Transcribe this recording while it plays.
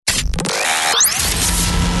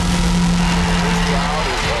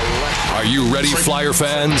you ready, Flyer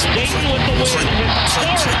fans?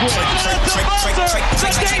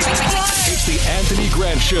 It's the Anthony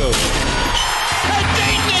Grant Show. And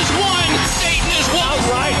Dayton has won! Dayton has won!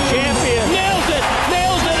 Outright champion! Nails it!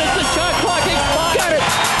 Nails it as the shot clock expires! Got it!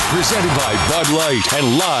 Presented by Bud Light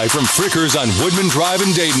and live from Frickers on Woodman Drive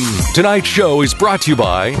in Dayton. Tonight's show is brought to you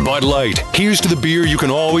by Bud Light. Here's to the beer you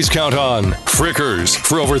can always count on. Frickers,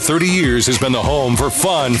 for over 30 years, has been the home for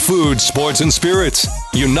fun, food, sports, and spirits.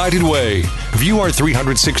 United Way. View our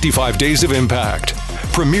 365 days of impact.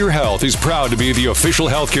 Premier Health is proud to be the official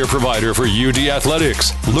healthcare provider for UD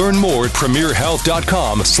Athletics. Learn more at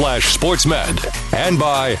premierhealth.com/sportsmed. And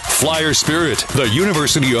by Flyer Spirit, the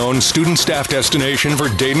university-owned student staff destination for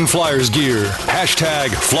Dayton Flyers gear.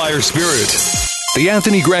 #Flyer Spirit. The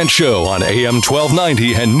Anthony Grant Show on AM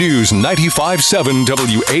 1290 and News 95.7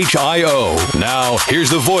 WHIO. Now, here's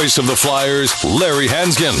the voice of the Flyers, Larry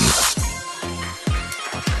Hansgen.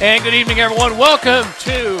 And good evening, everyone. Welcome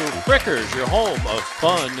to Frickers, your home of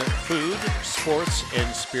fun, food, sports,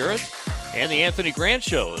 and spirit. And the Anthony Grant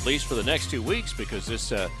Show, at least for the next 2 weeks, because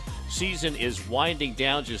this season is winding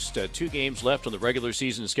down. Just 2 games left on the regular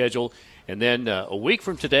season schedule. And then a week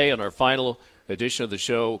from today on our final edition of the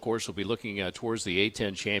show, of course, we'll be looking towards the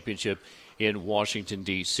A-10 championship in Washington,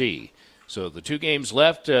 D.C. So the 2 games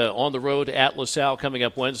left on the road at LaSalle coming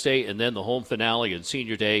up Wednesday, and then the home finale and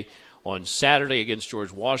senior day on Saturday against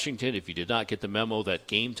George Washington. If you did not get the memo, that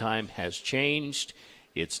game time has changed.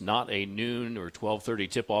 It's not a noon or 12:30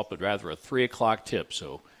 tip-off, but rather a 3 o'clock tip.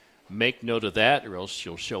 So make note of that, or else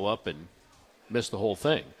you'll show up and miss the whole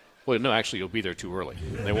thing. Well, no, actually, you'll be there too early.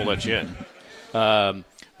 They won't let you in.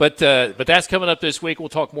 But that's coming up this week. We'll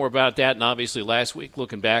talk more about that. And obviously, last week,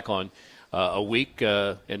 looking back on a week,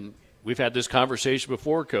 and we've had this conversation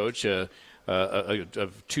before, Coach,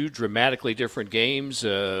 of 2 dramatically different games,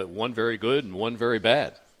 one very good and one very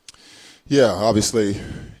bad. Yeah, obviously,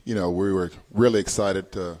 we were really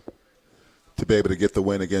excited to be able to get the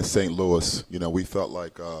win against St. Louis. We felt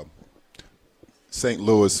like St.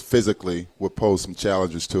 Louis physically would pose some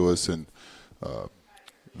challenges to us, and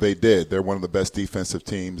they did. They're one of the best defensive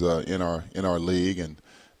teams in our league, and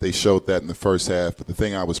they showed that in the first half. But the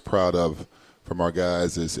thing I was proud of from our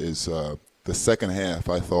guys is the second half.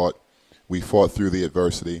 I thought we fought through the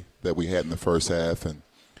adversity that we had in the first half, and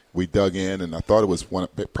we dug in, and I thought it was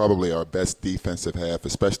probably our best defensive half,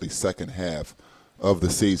 especially second half of the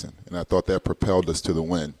season, and I thought that propelled us to the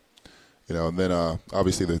win. And then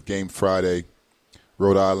obviously the game Friday,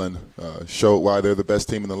 Rhode Island showed why they're the best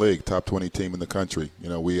team in the league, top 20 team in the country.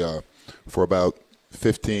 We for about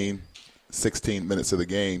 15, 16 minutes of the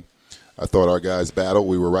game, I thought our guys battled.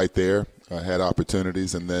 We were right there, had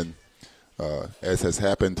opportunities, and then as has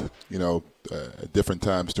happened, at different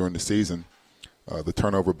times during the season, the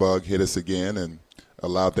turnover bug hit us again and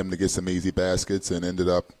allowed them to get some easy baskets and ended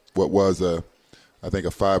up what was I think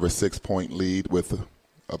a 5 or 6 point lead with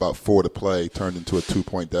about 4 to play turned into a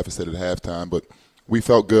 2-point deficit at halftime. But we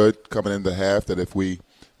felt good coming into half that if we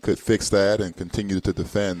could fix that and continue to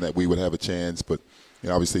defend, that we would have a chance. But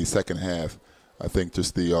obviously, second half, I think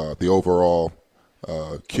just the overall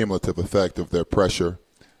cumulative effect of their pressure,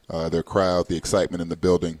 their crowd, the excitement in the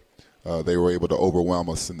building, they were able to overwhelm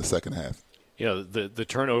us in the second half. The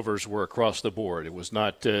turnovers were across the board. It was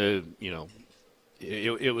not,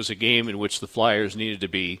 it was a game in which the Flyers needed to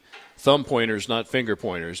be thumb pointers, not finger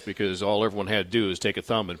pointers, because all everyone had to do is take a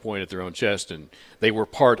thumb and point at their own chest, and they were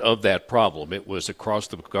part of that problem. It was across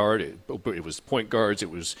the guard. It was point guards. It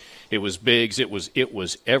was bigs. It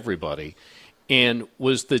was everybody. And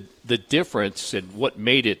was the difference and what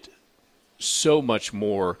made it so much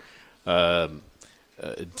more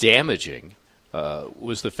damaging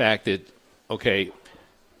was the fact that, okay,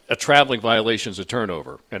 a traveling violation is a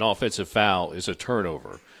turnover. An offensive foul is a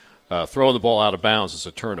turnover. Throwing the ball out of bounds is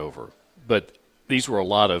a turnover. But these were a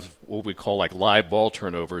lot of what we call like live ball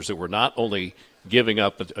turnovers that were not only giving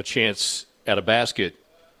up a chance at a basket,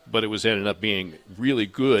 but it was ended up being really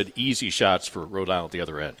good, easy shots for Rhode Island at the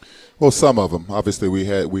other end. Well, some of them. Obviously, we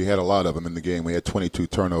had a lot of them in the game. We had 22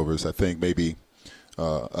 turnovers. I think maybe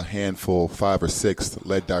a handful, 5 or 6,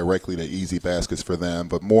 led directly to easy baskets for them.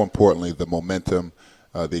 But more importantly, the momentum,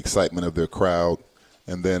 the excitement of their crowd,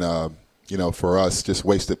 and then for us, just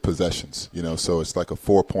wasted possessions. So it's like a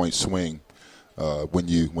 4-point swing when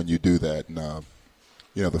you do that. And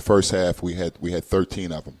the first half we had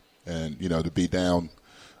 13 of them, and to be down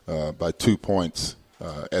by 2 points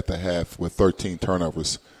at the half with 13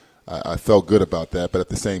 turnovers, I felt good about that. But at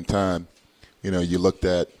the same time, you looked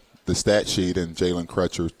at the stat sheet, and Jalen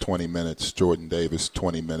Crutcher 20 minutes, Jordan Davis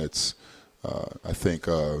 20 minutes. I think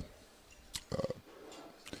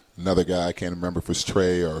another guy, I can't remember if it was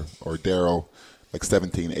Trey or Darryl, like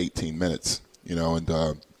 17, 18 minutes, and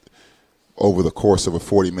over the course of a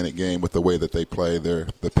 40-minute game with the way that they play,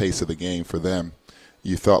 the pace of the game for them,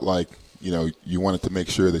 you felt like, you wanted to make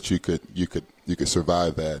sure that you could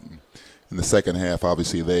survive that. And in the second half,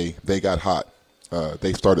 obviously, they got hot.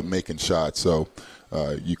 They started making shots. So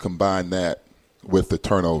you combine that with the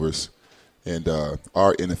turnovers and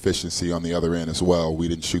our inefficiency on the other end as well. We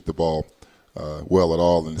didn't shoot the ball well at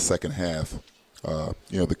all in the second half.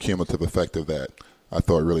 The cumulative effect of that, I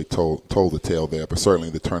thought, really told the tale there. But certainly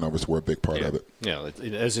the turnovers were a big part of it. Yeah,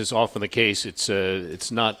 as is often the case,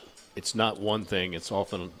 it's not one thing. It's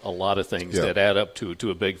often a lot of things that add up to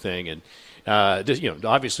a big thing. And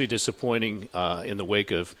obviously disappointing in the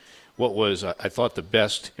wake of what was, I thought, the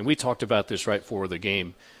best. And we talked about this right before the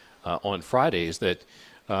game on Friday, is that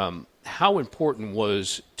how important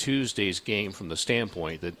was Tuesday's game from the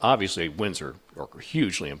standpoint that obviously wins are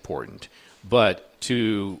hugely important, but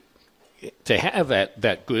to have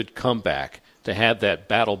that good comeback, to have that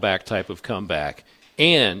battle back type of comeback,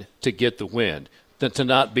 and to get the win, to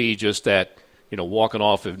not be just that, walking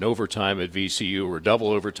off in overtime at VCU or double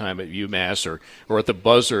overtime at UMass or at the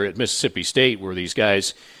buzzer at Mississippi State, where these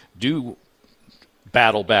guys do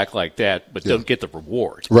battle back like that, but don't get the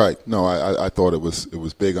reward. Right. No, I thought it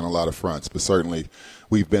was big on a lot of fronts, but certainly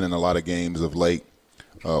we've been in a lot of games of late,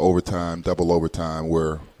 overtime, double overtime,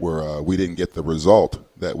 where we didn't get the result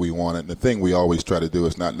that we wanted. And the thing we always try to do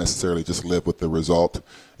is not necessarily just live with the result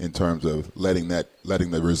in terms of letting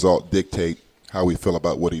the result dictate how we feel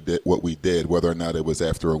about what we did, whether or not it was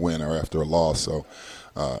after a win or after a loss. So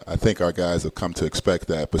I think our guys have come to expect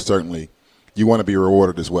that, but certainly you want to be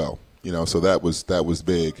rewarded as well. So that was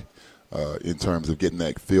big in terms of getting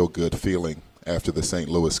that feel-good feeling after the St.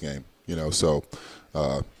 Louis game. So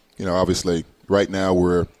obviously right now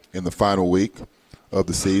we're in the final week of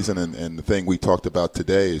the season, and the thing we talked about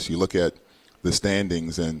today is you look at the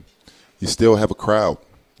standings and you still have a crowd,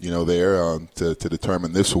 there to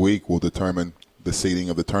determine. This week will determine the seeding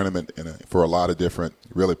of the tournament for a lot of different,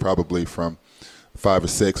 really probably from 5 or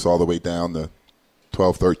 6 all the way down to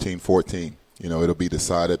 12, 13, 14. It'll be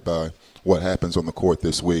decided by what happens on the court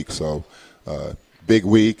this week. So big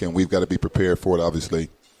week, and we've got to be prepared for it. Obviously,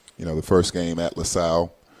 the first game at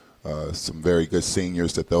LaSalle, some very good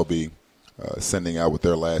seniors that they'll be sending out with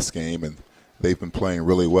their last game, and they've been playing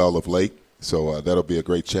really well of late. So that'll be a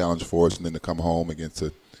great challenge for us, and then to come home against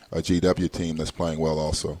a GW team that's playing well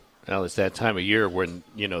also. Well, it's that time of year when,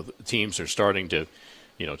 the teams are starting to,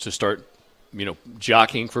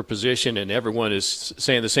 jockeying for position, and everyone is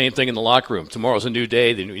saying the same thing in the locker room. Tomorrow's a new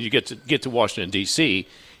day. Then you get to Washington, D.C.,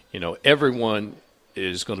 everyone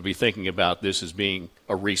is going to be thinking about this as being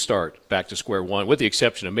a restart, back to square one, with the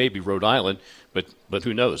exception of maybe Rhode Island, but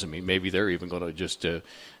who knows? I mean, maybe they're even going to just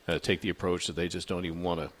take the approach that they just don't even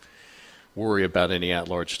want to worry about any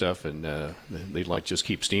at-large stuff, and they'd like just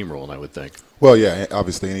keep steamrolling, I would think. Well, yeah,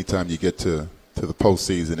 obviously anytime you get to the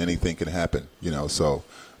postseason, anything can happen, so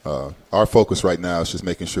our focus right now is just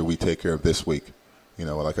making sure we take care of this week.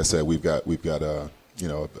 Like I said, we've got a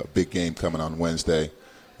big game coming on Wednesday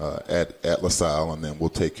at LaSalle, and then we'll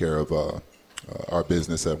take care of our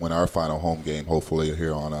business and win our final home game, hopefully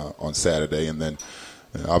here on Saturday, and then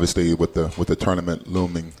obviously with the tournament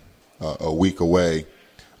looming a week away,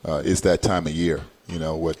 is that time of year,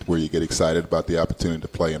 where you get excited about the opportunity to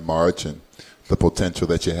play in March and the potential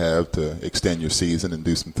that you have to extend your season and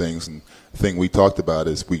do some things. And the thing we talked about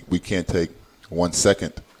is we can't take 1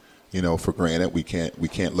 second, for granted. We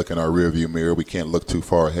can't look in our rearview mirror. We can't look too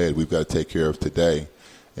far ahead. We've got to take care of today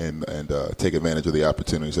and take advantage of the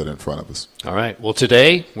opportunities that are in front of us. All right. Well,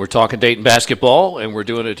 today we're talking Dayton basketball, and we're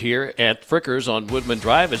doing it here at Frickers on Woodman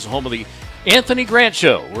Drive. It's home of the Anthony Grant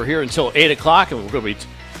Show. We're here until 8 o'clock, and we're going to be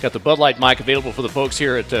got the Bud Light mic available for the folks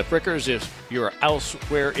here at Frickers. If you're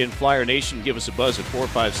elsewhere in Flyer Nation, give us a buzz at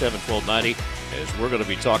 457-1290, as we're going to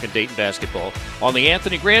be talking Dayton basketball on the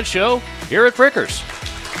Anthony Grant Show here at Frickers.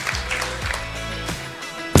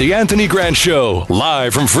 The Anthony Grant Show,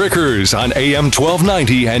 live from Frickers on AM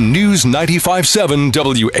 1290 and News 95.7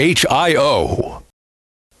 WHIO.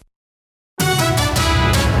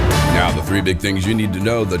 Now, the 3 big things you need to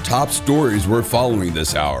know, the top stories we're following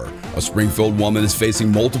this hour. A Springfield woman is facing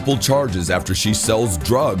multiple charges after she sells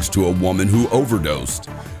drugs to a woman who overdosed.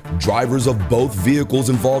 Drivers of both vehicles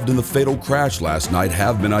involved in the fatal crash last night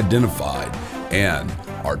have been identified. And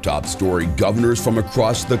our top story, governors from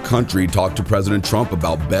across the country talked to President Trump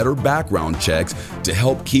about better background checks to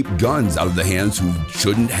help keep guns out of the hands who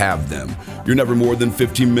shouldn't have them. You're never more than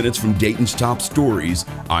 15 minutes from Dayton's top stories.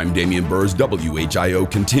 I'm Damian Burrs, WHIO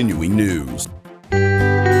Continuing News.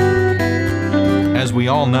 As As we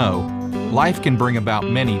all know, life can bring about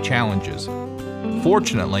many challenges.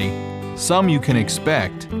 Fortunately, some you can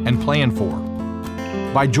expect and plan for.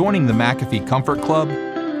 By joining the McAfee Comfort Club,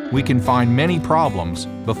 we can find many problems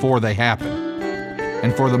before they happen.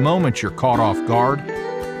 And for the moment you're caught off guard,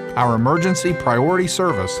 our emergency priority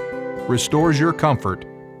service restores your comfort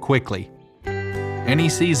quickly. Any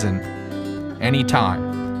season, any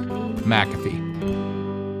time. McAfee.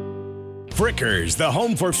 Frickers, the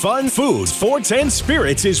home for fun, food, sports, and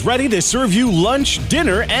spirits, is ready to serve you lunch,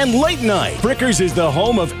 dinner, and late night. Frickers is the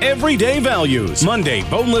home of everyday values. Monday,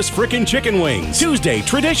 boneless frickin' chicken wings. Tuesday,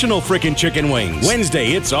 traditional frickin' chicken wings.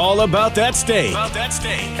 Wednesday, it's all about that steak.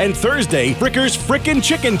 And Thursday, Frickers frickin'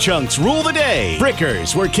 chicken chunks rule the day.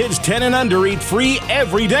 Frickers, where kids 10 and under eat free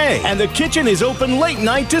every day. And the kitchen is open late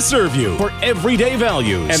night to serve you for everyday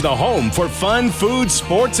values. And the home for fun, food,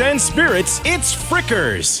 sports, and spirits, it's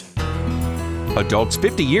Frickers. Adults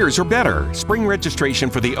 50 years or better. Spring registration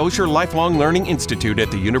for the Osher Lifelong Learning Institute at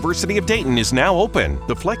the University of Dayton is now open.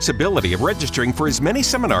 The flexibility of registering for as many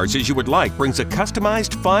seminars as you would like brings a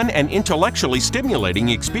customized, fun, and intellectually stimulating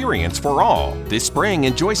experience for all. This spring,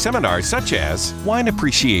 enjoy seminars such as Wine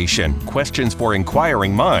Appreciation, Questions for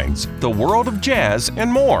Inquiring Minds, The World of Jazz, and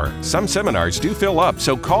more. Some seminars do fill up,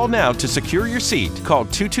 so call now to secure your seat. Call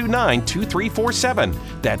 229-2347.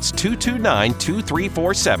 That's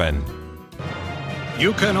 229-2347.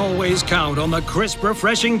 You can always count on the crisp,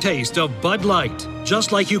 refreshing taste of Bud Light,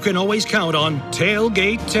 just like you can always count on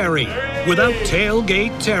Tailgate Terry. Without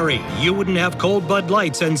Tailgate Terry, you wouldn't have cold Bud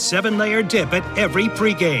Lights and 7-layer dip at every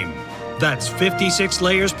pregame. That's 56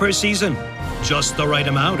 layers per season. Just the right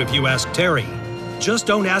amount if you ask Terry. Just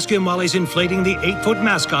don't ask him while he's inflating the 8-foot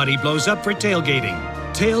mascot he blows up for tailgating.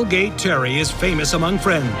 Tailgate Terry is famous among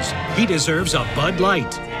friends. He deserves a Bud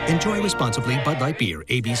Light. Enjoy responsibly. Bud Light Beer,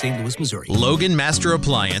 AB St. Louis, Missouri. Logan Master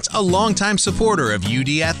Appliance, a longtime supporter of UD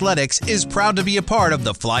Athletics, is proud to be a part of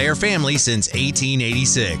the Flyer family since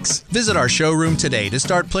 1886. Visit our showroom today to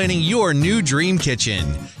start planning your new dream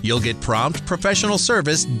kitchen. You'll get prompt, professional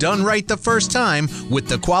service done right the first time with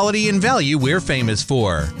the quality and value we're famous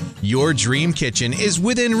for. Your dream kitchen is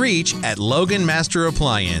within reach at Logan Master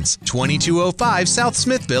Appliance, 2205 South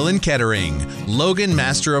Smithville in Kettering. Logan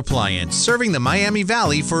Master Appliance, serving the Miami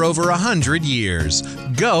Valley for over 100 years.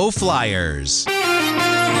 Go Flyers!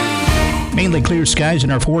 Mainly clear skies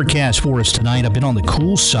in our forecast for us tonight. I've been on the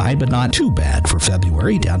cool side, but not too bad for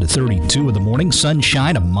February. Down to 32 in the morning.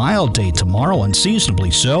 Sunshine, a mild day tomorrow, unseasonably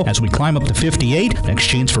so. As we climb up to 58, next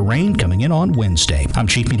chance for rain coming in on Wednesday. I'm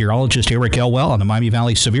Chief Meteorologist Eric Elwell on the Miami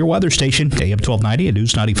Valley Severe Weather Station, AM 1290 and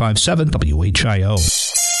News 95.7 WHIO.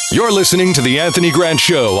 You're listening to The Anthony Grant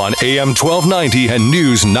Show on AM 1290 and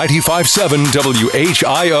News 95.7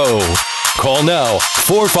 WHIO. Call now,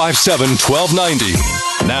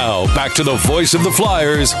 457-1290. Now, back to the voice of the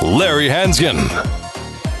Flyers, Larry Hansgen.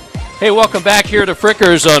 Hey, welcome back here to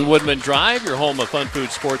Frickers on Woodman Drive, your home of fun,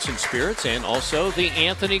 food, sports, and spirits, and also the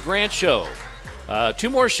Anthony Grant Show. 2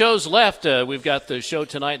 more shows left. We've got the show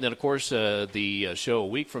tonight, and then, of course, the show a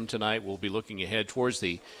week from tonight. We'll be looking ahead towards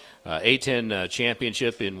the A-10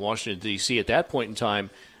 championship in Washington, D.C. At that point in time,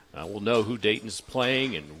 we'll know who Dayton's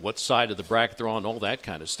playing and what side of the bracket they're on, all that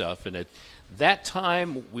kind of stuff. And at that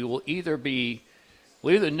time, we will either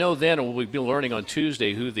know then, or we'll be learning on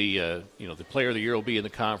Tuesday who the player of the year will be in the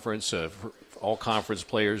conference, for all conference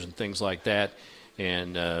players and things like that.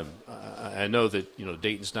 And I know that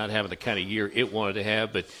Dayton's not having the kind of year it wanted to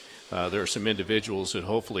have, but there are some individuals that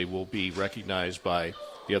hopefully will be recognized by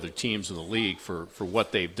the other teams in the league for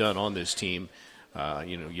what they've done on this team.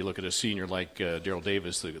 You look at a senior like Daryl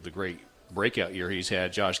Davis, the great breakout year he's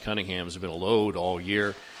had. Josh Cunningham's been a load all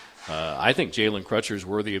year. I think Jalen Crutcher's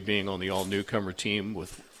worthy of being on the all-newcomer team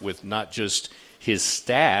with not just his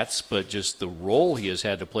stats, but just the role he has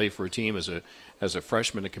had to play for a team as a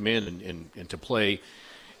freshman to come in and to play,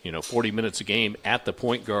 40 minutes a game at the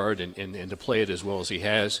point guard and to play it as well as he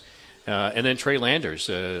has. And then Trey Landers,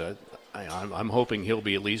 I'm hoping he'll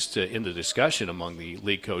be at least in the discussion among the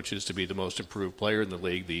league coaches to be the most improved player in the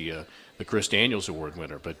league, the Chris Daniels Award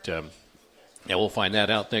winner. But we'll find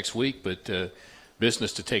that out next week. But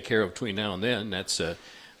business to take care of between now and then. That's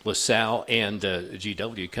LaSalle and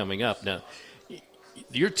GW coming up. Now,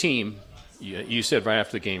 your team, you said right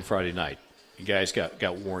after the game Friday night, you guys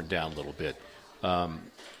got worn down a little bit.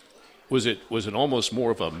 Was it almost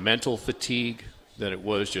more of a mental fatigue than it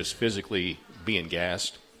was just physically being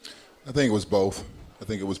gassed? I think it was both. I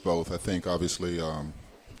think obviously,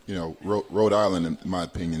 Rhode Island, in my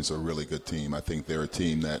opinion, is a really good team. I think they're a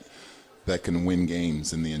team that that can win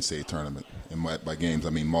games in the NCAA tournament. And by games, I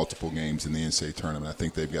mean multiple games in the NCAA tournament. I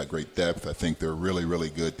think they've got great depth. I think they're really, really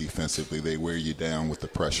good defensively. They wear you down with the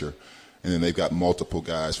pressure. And then they've got multiple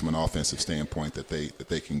guys from an offensive standpoint that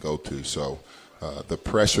they can go to. So the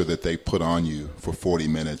pressure that they put on you for 40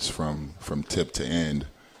 minutes from tip to end,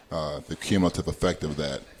 the cumulative effect of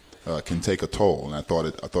that can take a toll. And I thought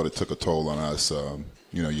it took a toll on us.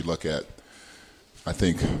 You look at, I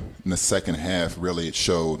think in the second half, really it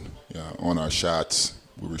showed on our shots.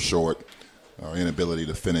 We were short. Our inability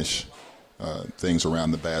to finish things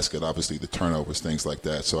around the basket, obviously the turnovers, things like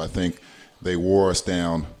that. So I think they wore us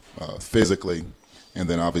down physically, and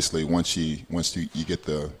then obviously once you get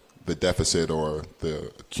the deficit or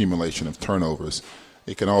the accumulation of turnovers,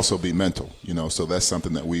 it can also be mental. So that's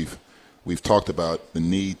something that we've talked about, the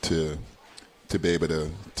need to be able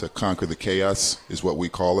to conquer the chaos is what we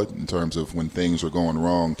call it, in terms of when things are going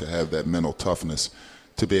wrong, to have that mental toughness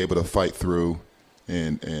to be able to fight through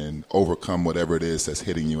and overcome whatever it is that's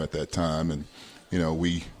hitting you at that time. And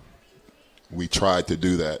we tried to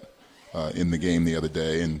do that in the game the other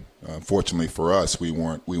day, and fortunately for us, we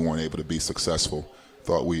weren't able to be successful.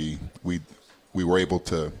 Thought we were able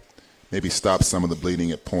to maybe stop some of the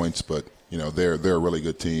bleeding at points, but they're a really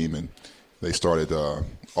good team, and they started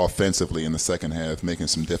offensively in the second half, making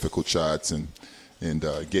some difficult shots and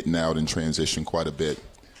getting out in transition quite a bit,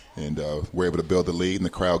 and we're able to build the lead, and the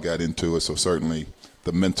crowd got into it. So certainly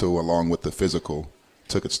the mental along with the physical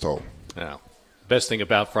took its toll. Yeah. Best thing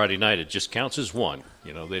about Friday night, it just counts as one.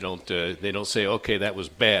 They don't say, okay, that was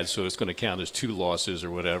bad, so it's going to count as 2 losses or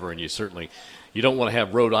whatever. And you don't want to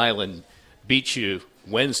have Rhode Island beat you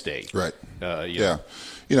Wednesday. Right. Yeah.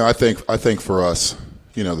 I think for us,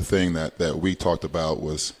 the thing that we talked about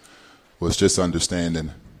was just understanding.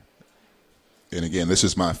 And again, this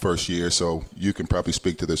is my first year, so you can probably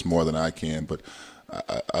speak to this more than I can. But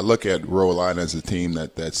I look at Rhode Island as a team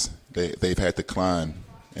they've had to climb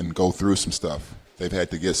and go through some stuff. They've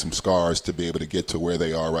had to get some scars to be able to get to where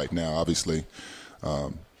they are right now. Obviously,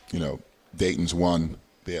 Dayton's won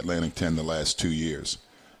the Atlantic 10 the last 2 years.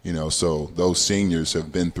 So those seniors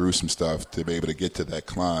have been through some stuff to be able to get to that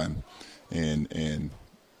climb, and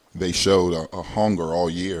they showed a hunger all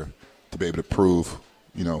year to be able to prove,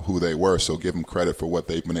 who they were. So give them credit for what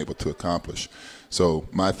they've been able to accomplish. So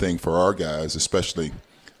my thing for our guys, especially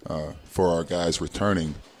for our guys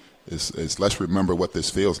returning, is let's remember what this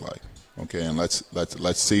feels like, okay? And let's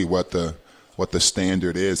see what the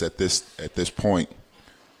standard is at this point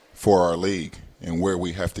for our league and where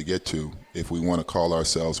we have to get to if we want to call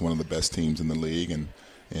ourselves one of the best teams in the league and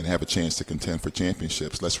have a chance to contend for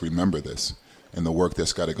championships. Let's remember this and the work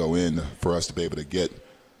that's got to go in for us to be able to get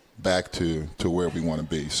back to where we want to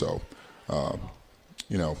be. So,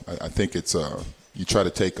 I think it's you try to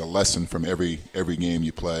take a lesson from every game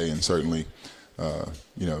you play, and certainly,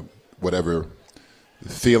 whatever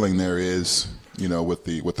feeling there is, with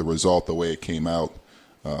the result, the way it came out,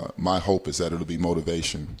 my hope is that it'll be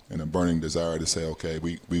motivation and a burning desire to say, okay,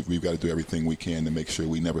 we've got to do everything we can to make sure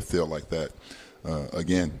we never feel like that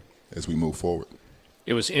again as we move forward.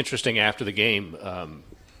 It was interesting after the game,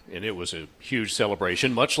 and it was a huge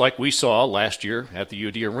celebration, much like we saw last year at the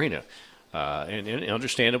UD Arena, and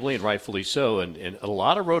understandably and rightfully so. And a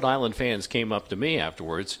lot of Rhode Island fans came up to me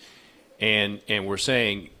afterwards and were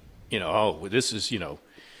saying, this is,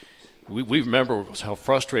 we remember how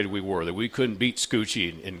frustrated we were that we couldn't beat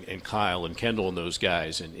Scoochie and Kyle and Kendall and those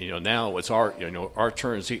guys. And, now it's our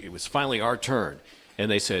turn. It was finally our turn.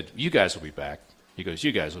 And they said, you guys will be back. He goes,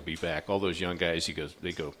 you guys will be back. All those young guys,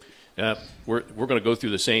 they go, we're going to go through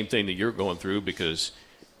the same thing that you're going through, because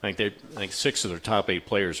I think 6 of their top 8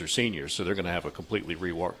 players are seniors, so they're going to have a completely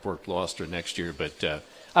reworked roster next year. But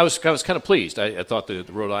I was kind of pleased. I thought the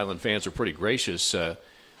Rhode Island fans were pretty gracious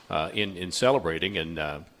in celebrating, and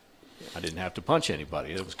I didn't have to punch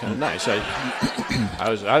anybody. It was kind of nice. I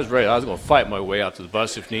was ready. I was going to fight my way out to the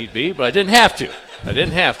bus if need be, but I didn't have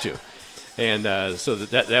to. And so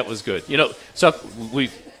that was good. So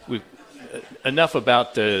we've enough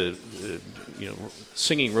about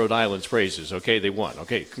singing Rhode Island's praises. Okay, they won.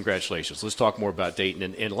 Okay, congratulations. Let's talk more about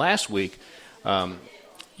Dayton. And last week,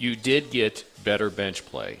 you did get better bench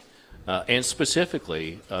play, and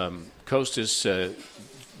specifically, Costas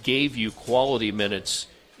gave you quality minutes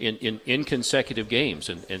in consecutive games.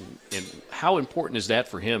 And how important is that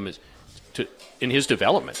for him in his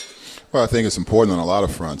development? Well, I think it's important on a lot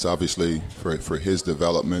of fronts. Obviously, for his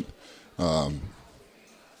development,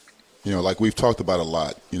 like we've talked about a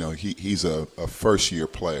lot. He's a first-year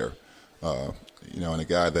player, and a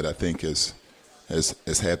guy that I think has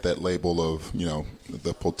had that label of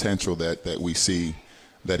the potential that we see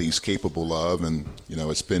he's capable of, and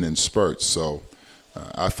it's been in spurts. So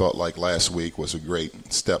I felt like last week was a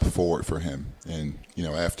great step forward for him. And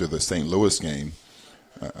after the St. Louis game,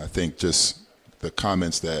 I think just the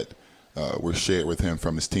comments that were shared with him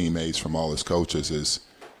from his teammates, from all his coaches, is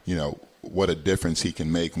what a difference he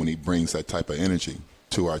can make when he brings that type of energy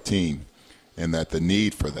to our team, and that the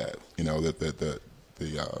need for that, the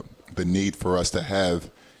need for us to have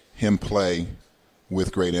him play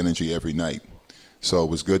with great energy every night. So it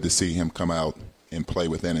was good to see him come out and play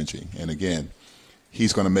with energy. And again,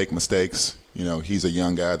 he's going to make mistakes. He's a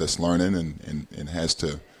young guy that's learning and has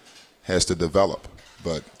to develop.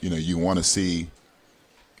 But you want to see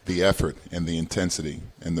the effort and the intensity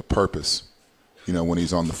and the purpose, when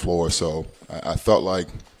he's on the floor. So I felt like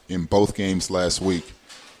in both games last week,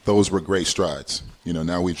 those were great strides.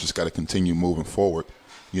 Now we've just got to continue moving forward,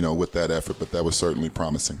 with that effort. But that was certainly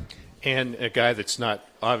promising. And a guy that's not,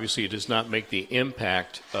 obviously does not make the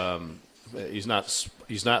impact, he's not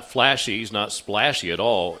flashy, he's not splashy at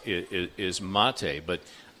all, is Mate. But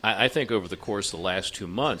I think over the course of the last 2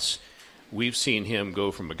 months, we've seen him go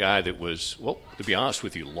from a guy that was, well, to be honest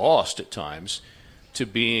with you, lost at times, to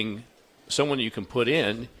being someone you can put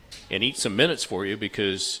in and eat some minutes for you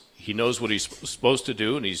because he knows what he's supposed to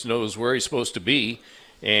do and he knows where he's supposed to be.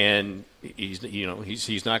 And he's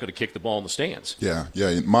not going to kick the ball in the stands. Yeah.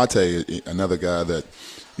 Mate, another guy that,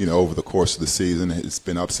 over the course of the season, it's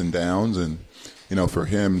been ups and downs. And, for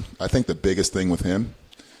him, I think the biggest thing with him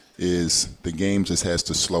is the game just has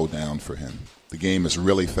to slow down for him. The game is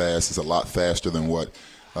really fast. It's a lot faster than what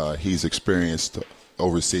he's experienced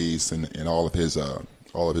overseas and all of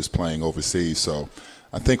his playing overseas. So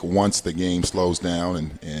I think once the game slows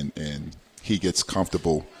down and he gets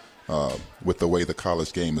comfortable with the way the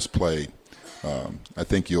college game is played, I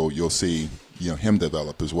think you'll see him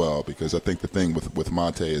develop as well. Because I think the thing with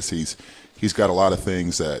Mate is he's got a lot of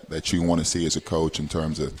things that you want to see as a coach in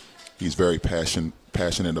terms of he's very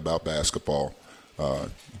passionate about basketball.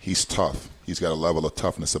 He's tough. He's got a level of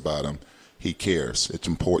toughness about him. He cares. It's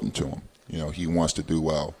important to him. He wants to do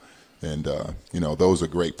well, and those are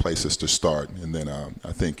great places to start. And then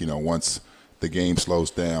I think once the game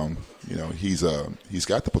slows down, he's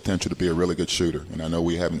got the potential to be a really good shooter. And I know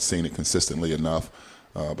we haven't seen it consistently enough,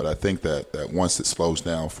 but I think that once it slows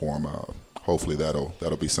down for him, hopefully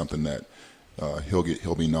that'll be something that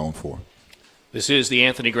he'll be known for. This is the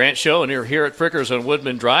Anthony Grant Show, and you're here at Frickers on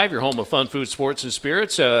Woodman Drive, your home of fun, food, sports, and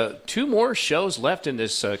spirits. 2 more shows left in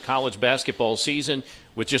this college basketball season,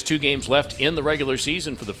 with just 2 games left in the regular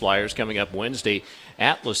season for the Flyers, coming up Wednesday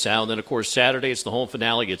at LaSalle. And then, of course, Saturday, it's the home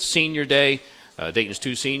finale. It's Senior Day. Dayton's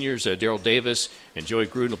 2 seniors, Daryl Davis and Joey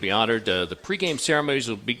Gruden, will be honored. The pregame ceremonies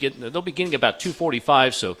they'll be beginning about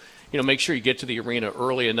 2:45, so make sure you get to the arena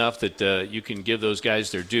early enough that you can give those guys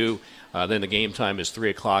their due. Then the game time is 3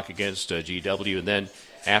 o'clock against GW, and then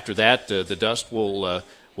after that, the dust will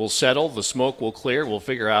settle, the smoke will clear. We'll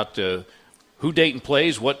figure out who Dayton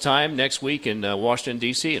plays, what time next week in Washington,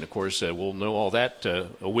 D.C., and of course we'll know all that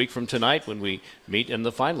a week from tonight when we meet in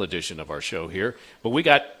the final edition of our show here. But we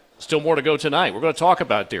got still more to go tonight. We're going to talk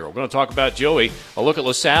about Daryl. We're going to talk about Joey, a look at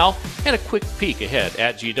LaSalle, and a quick peek ahead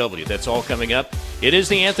at GW. That's all coming up. It is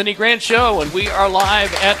the Anthony Grant Show, and we are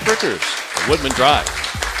live at Frickers, Woodman Drive.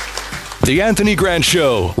 The Anthony Grant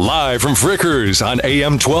Show, live from Frickers on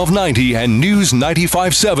AM 1290 and News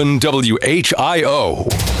 95.7 WHIO.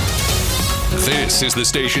 This is the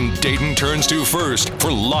station Dayton turns to first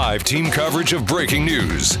for live team coverage of breaking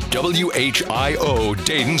news. WHIO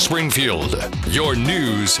Dayton Springfield. Your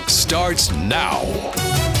news starts now.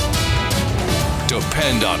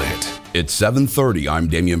 Depend on it. It's 7:30. I'm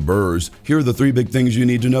Damian Burrs. Here are the 3 big things you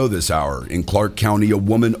need to know this hour. In Clark County, a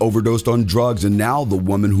woman overdosed on drugs, and now the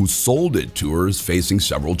woman who sold it to her is facing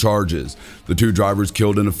several charges. The 2 drivers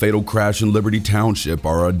killed in a fatal crash in Liberty Township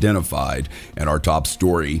are identified. And our top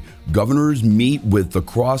story, governors meet with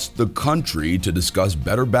across the country to discuss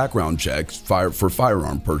better background checks for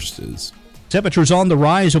firearm purchases. Temperatures on the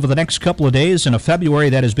rise over the next couple of days in a February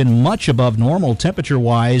that has been much above normal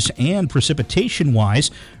temperature-wise and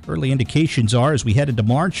precipitation-wise. Early indications are as we head into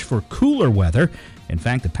March for cooler weather. In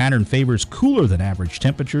fact, the pattern favors cooler than average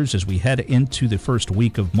temperatures as we head into the first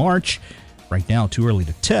week of March. Right now, too early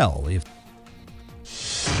to tell if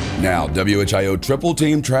Now, WHIO triple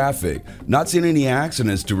team traffic. Not seeing any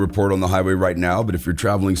accidents to report on the highway right now, but if you're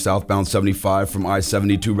traveling southbound 75 from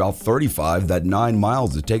I-72 Route 35, that 9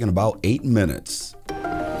 miles is taking about 8 minutes.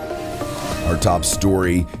 Our top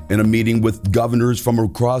story, in a meeting with governors from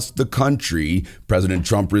across the country, President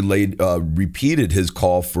Trump repeated his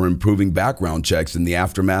call for improving background checks in the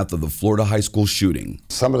aftermath of the Florida high school shooting.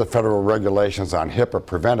 Some of the federal regulations on HIPAA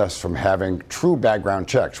prevent us from having true background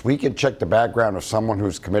checks. We can check the background of someone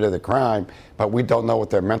who's committed a crime, but we don't know what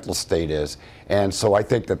their mental state is. And so I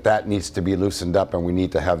think that needs to be loosened up, and we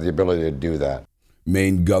need to have the ability to do that.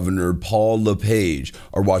 Maine Governor Paul LePage.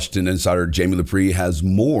 Our Washington insider Jamie Lepre has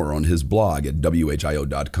more on his blog at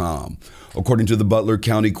WHIO.com. According to the Butler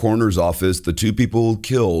County Coroner's Office, the two people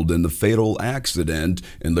killed in the fatal accident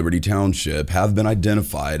in Liberty Township have been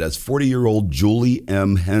identified as 40-year-old Julie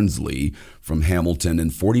M. Hensley from Hamilton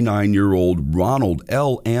and 49-year-old Ronald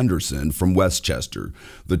L. Anderson from Westchester.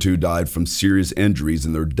 The two died from serious injuries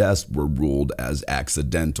and their deaths were ruled as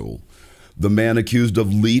accidental. The man accused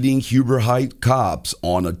of leading Huber Heights cops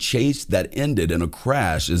on a chase that ended in a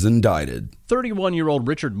crash is indicted. 31-year-old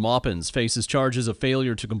Richard Maupins faces charges of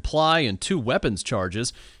failure to comply and 2 weapons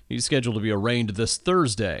charges. He's scheduled to be arraigned this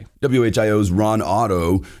Thursday. WHIO's Ron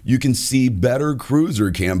Otto. You can see better cruiser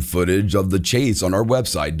cam footage of the chase on our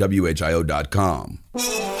website, WHIO.com.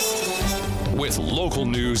 With local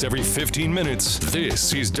news every 15 minutes,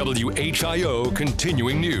 this is WHIO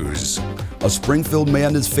Continuing News. A Springfield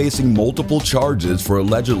man is facing multiple charges for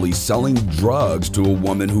allegedly selling drugs to a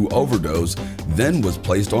woman who overdosed, then was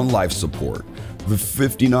placed on life support. The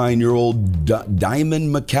 59-year-old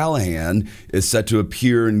Diamond McCallahan is set to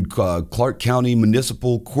appear in Clark County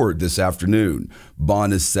Municipal Court this afternoon.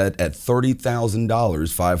 Bond is set at $30,000,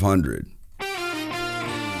 $500.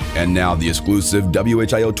 And now the exclusive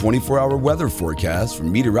WHIO 24-hour weather forecast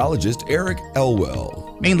from meteorologist Eric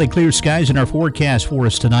Elwell. Mainly clear skies in our forecast for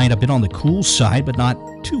us tonight. I've been on the cool side, but not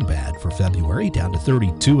too bad for February. Down to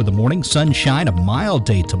 32 in the morning. Sunshine, a mild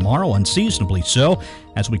day tomorrow, unseasonably so.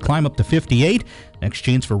 As we climb up to 58, next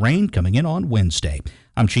chance for rain coming in on Wednesday.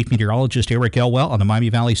 I'm Chief Meteorologist Eric Elwell on the Miami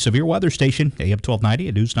Valley Severe Weather Station, AM 1290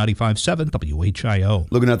 and News 95.7 WHIO.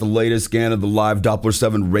 Looking at the latest scan of the live Doppler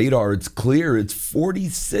 7 radar, it's clear. It's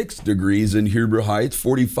 46 degrees in Huber Heights,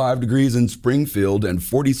 45 degrees in Springfield, and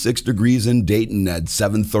 46 degrees in Dayton at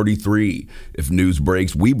 7:33. If news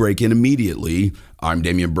breaks, we break in immediately. I'm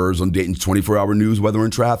Damian Burrs on Dayton's 24-hour news, weather,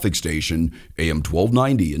 and traffic station, AM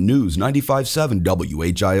 1290 and News 95.7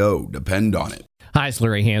 WHIO. Depend on it. Hi, it's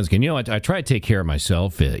Larry Hansgen. You know, I try to take care of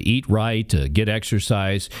myself, eat right, get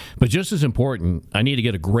exercise, but just as important, I need to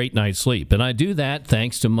get a great night's sleep, and I do that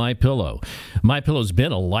thanks to MyPillow. MyPillow's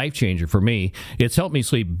been a life changer for me. It's helped me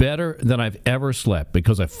sleep better than I've ever slept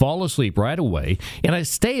because I fall asleep right away, and I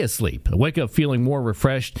stay asleep. I wake up feeling more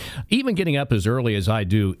refreshed, even getting up as early as I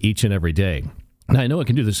do each and every day. And I know it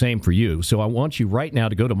can do the same for you, so I want you right now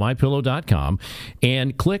to go to MyPillow.com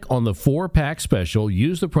and click on the 4-pack special.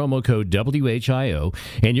 Use the promo code WHIO,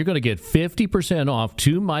 and you're going to get 50% off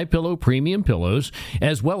 2 MyPillow premium pillows,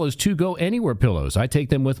 as well as 2 Go Anywhere pillows. I take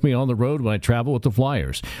them with me on the road when I travel with the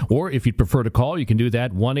Flyers. Or if you'd prefer to call, you can do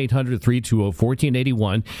that,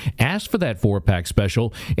 1-800-320-1481. Ask for that 4-pack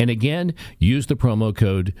special, and again, use the promo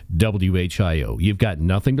code WHIO. You've got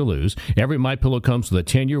nothing to lose. Every MyPillow comes with a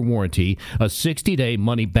 10-year warranty, a 60-day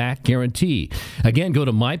money-back guarantee. Again, go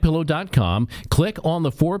to MyPillow.com, click on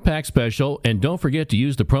the 4-pack special, and don't forget to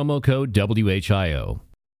use the promo code WHIO.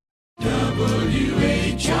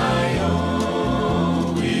 WHIO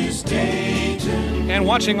is Dayton. And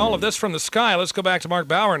watching all of this from the sky, let's go back to Mark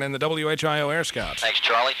Bowen and the WHIO Air Scouts. Thanks,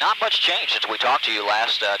 Charlie. Not much change since we talked to you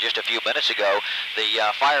last just a few minutes ago. The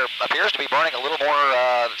fire appears to be burning a little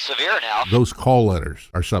more severe now. Those call letters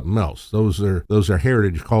are something else. Those are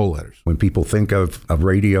heritage call letters. When people think of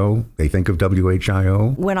radio, they think of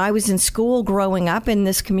WHIO. When I was in school growing up in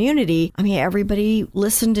this community, I mean, everybody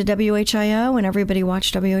listened to WHIO and everybody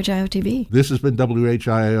watched WHIO TV. This has been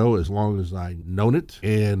WHIO as long as I've known it,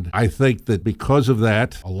 and I think that because of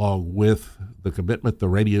that, along with the commitment the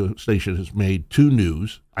radio station has made to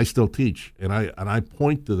news, I still teach, and I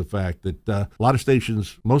point to the fact that a lot of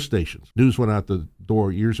stations, most stations, news went out the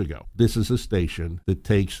door years ago. This is a station that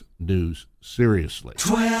takes news seriously.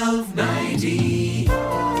 1290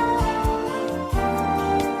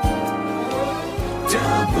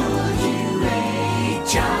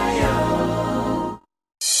 WHIO.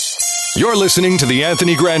 You're listening to The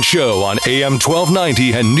Anthony Grant Show on AM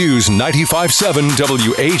 1290 and News 95.7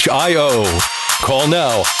 WHIO. Call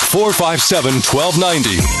now,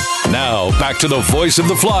 457-1290. Now, back to the voice of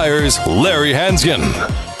the Flyers, Larry Hansgen.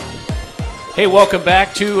 Hey, welcome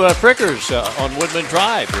back to Frickers on Woodman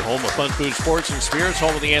Drive, your home of fun food, sports, and spirits,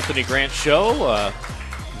 home of the Anthony Grant Show,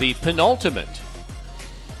 the penultimate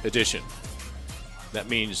edition. That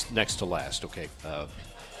means next to last, okay.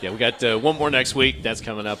 Yeah, we got one more next week. That's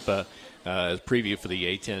coming up preview for the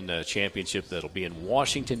A-10 championship that'll be in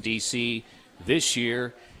Washington, D.C. this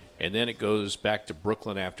year, and then it goes back to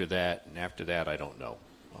Brooklyn after that, and after that, I don't know.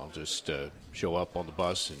 I'll just show up on the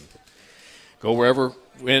bus and go wherever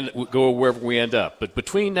we end up. But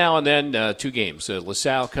between now and then, 2 games.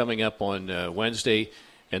 LaSalle coming up on Wednesday,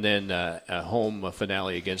 and then a home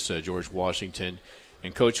finale against George Washington.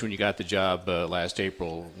 And, Coach, when you got the job last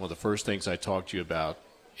April, one of the first things I talked to you about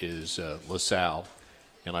is LaSalle.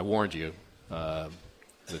 And I warned you that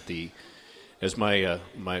as my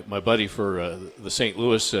buddy for the St.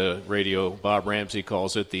 Louis radio, Bob Ramsey,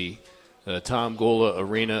 calls it, the Tom Gola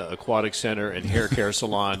Arena Aquatic Center and Hair Care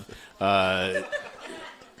Salon,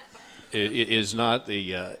 it is not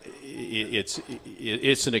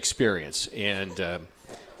it's an experience. And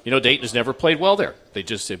Dayton has never played well there. They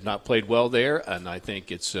just have not played well there, and I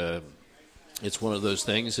think it's one of those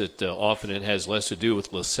things that often it has less to do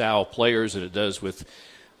with LaSalle players than it does with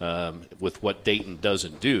what Dayton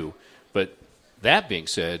doesn't do. But that being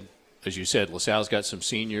said, as you said, LaSalle's got some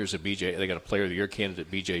seniors. They got a Player of the Year candidate,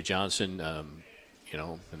 B.J. Johnson. And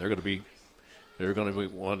they're going to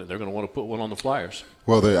want to put one on the Flyers.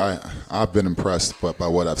 Well, I've been impressed by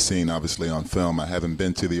what I've seen, obviously, on film. I haven't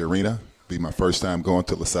been to the arena. It'll be my first time going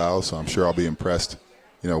to LaSalle, so I'm sure I'll be impressed,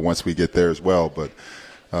 once we get there as well. But,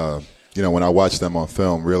 when I watch them on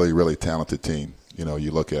film, really, really talented team. You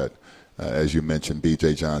look at, as you mentioned,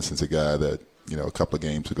 B.J. Johnson's a guy that, a couple of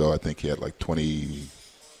games ago, I think he had like 20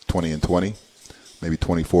 and 20, maybe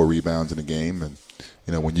 24 rebounds in a game. And,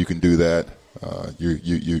 when you can do that,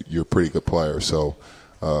 you're a pretty good player. So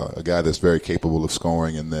a guy that's very capable of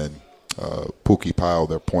scoring. And then Pookie Pyle,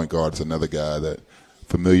 their point guard, is another guy that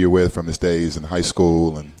familiar with from his days in high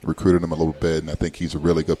school and recruited him a little bit. And I think he's a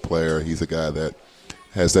really good player. He's a guy that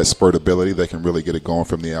has that spurt ability that can really get it going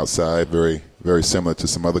from the outside, very, very similar to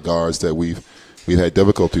some other guards that we've had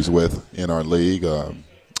difficulties with in our league.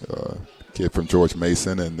 Kid from George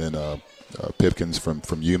Mason, and then Pipkins from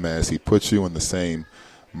UMass. He puts you in the same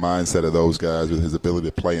mindset of those guys with his ability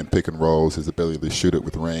to play in pick and rolls, his ability to shoot it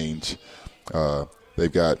with range.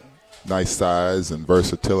 They've got nice size and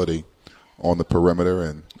versatility on the perimeter,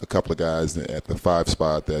 and a couple of guys at the 5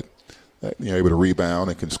 spot that able to rebound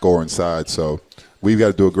and can score inside. So we've got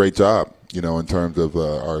to do a great job, in terms of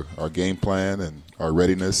our game plan and our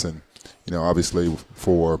readiness. And, obviously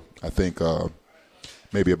for, I think,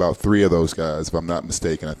 maybe about 3 of those guys, if I'm not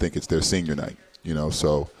mistaken, I think it's their senior night,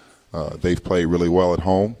 So they've played really well at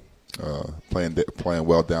home, playing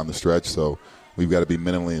well down the stretch. So we've got to be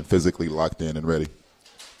mentally and physically locked in and ready.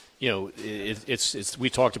 It's we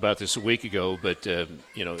talked about this a week ago, but,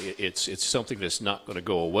 it's something that's not going to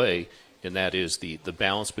go away, and that is the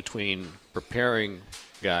balance between preparing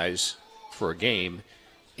guys for a game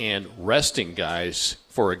and resting guys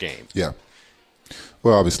for a game. Yeah.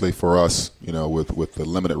 Well, obviously for us, with the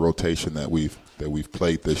limited rotation that we've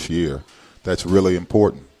played this year, that's really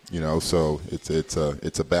important. So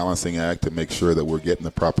it's a balancing act to make sure that we're getting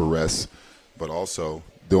the proper rest, but also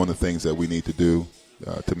doing the things that we need to do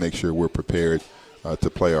to make sure we're prepared to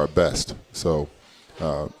play our best. So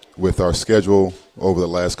with our schedule over the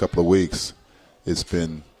last couple of weeks, it's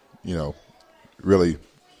been, really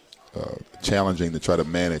challenging to try to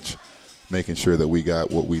manage making sure that we got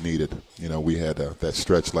what we needed. We had that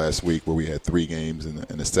stretch last week where we had 3 games in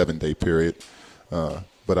a 7-day period.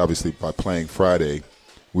 But obviously by playing Friday,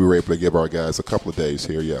 we were able to give our guys a couple of days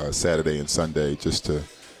here, Saturday and Sunday, just to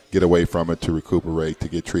get away from it, to recuperate, to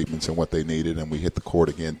get treatments and what they needed. And we hit the court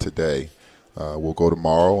again today. We'll go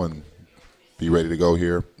tomorrow and be ready to go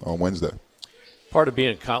here on Wednesday. Part of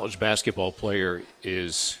being a college basketball player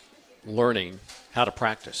is learning how to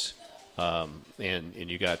practice. And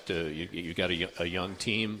you got a young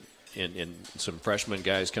team and some freshman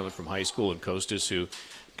guys coming from high school in Costas who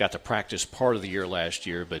got to practice part of the year last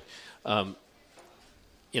year. But, how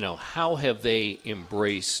have they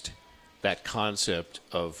embraced that concept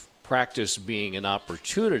of practice being an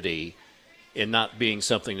opportunity and not being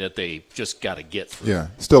something that they just got to get through? Yeah,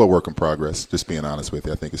 still a work in progress, just being honest with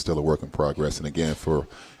you. I think it's still a work in progress. And, again, for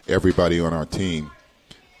everybody on our team,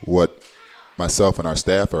 what myself and our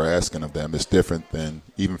staff are asking of them is different than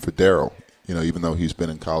even for Daryl. Even though he's been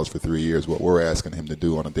in college for 3 years, what we're asking him to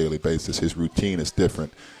do on a daily basis, his routine is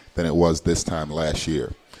different than it was this time last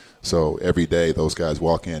year. So every day those guys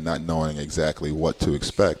walk in not knowing exactly what to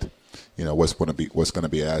expect, what's going to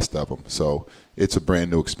be asked of them. So it's a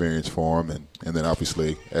brand new experience for them. And then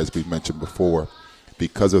obviously, as we mentioned before,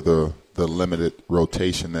 because of the limited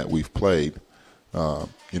rotation that we've played,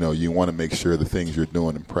 you want to make sure the things you're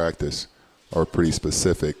doing in practice are pretty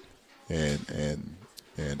specific and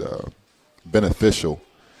beneficial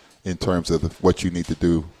in terms of what you need to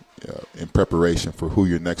do in preparation for who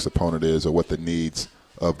your next opponent is or what the needs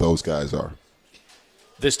of those guys are.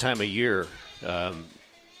 This time of year,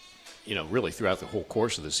 really throughout the whole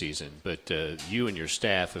course of the season, but you and your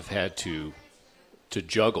staff have had to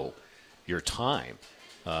juggle your time.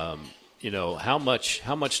 How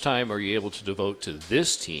much time are you able to devote to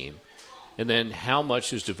this team, and then how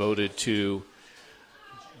much is devoted to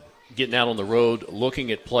getting out on the road,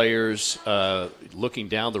 looking at players, looking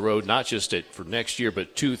down the road, not just for next year,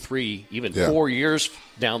 but 2, 3, even 4 years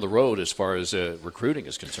down the road as far as recruiting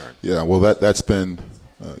is concerned? Yeah, well, that's been,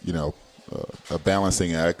 a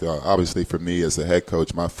balancing act. Obviously, for me as the head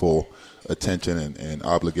coach, my full attention and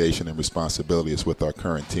obligation and responsibility is with our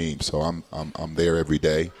current team. So I'm there every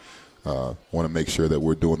day. Want to make sure that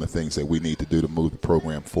we're doing the things that we need to do to move the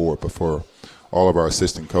program forward. But for all of our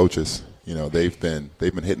assistant coaches, they've been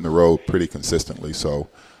hitting the road pretty consistently. So,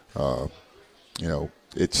 it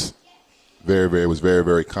was very,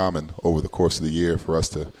 very common over the course of the year for us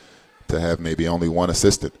to have maybe only one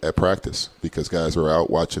assistant at practice because guys are out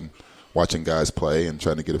watching guys play and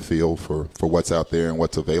trying to get a feel for what's out there and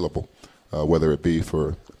what's available, whether it be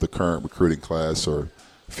for the current recruiting class or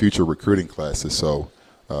future recruiting classes. So,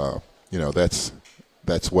 that's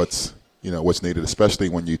what's needed, especially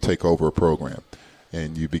when you take over a program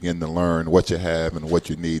and you begin to learn what you have and what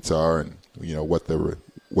your needs are and,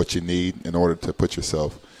 what you need in order to put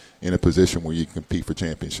yourself in a position where you can compete for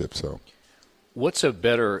championships. So, what's a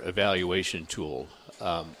better evaluation tool,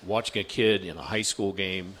 watching a kid in a high school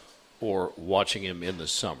game or watching him in the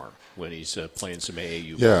summer when he's playing some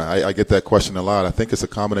AAU? Yeah, I get that question a lot. I think it's a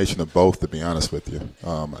combination of both, to be honest with you.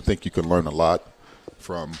 I think you can learn a lot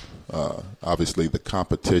from, obviously, the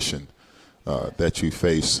competition that you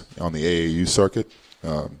face on the AAU circuit,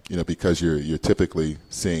 because you're typically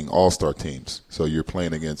seeing all-star teams. So you're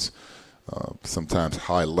playing against sometimes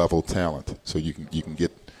high-level talent. So you can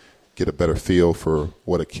get a better feel for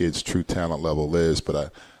what a kid's true talent level is.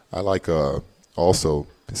 But I like also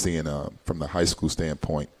seeing from the high school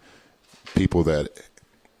standpoint people that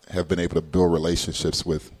have been able to build relationships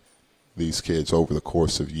with these kids over the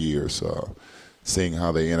course of years, seeing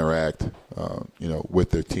how they interact, with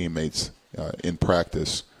their teammates in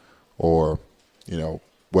practice, or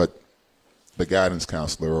what the guidance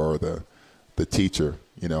counselor or the teacher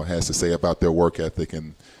has to say about their work ethic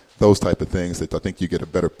and those type of things. That I think you get a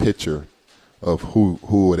better picture of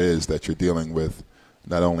who it is that you're dealing with,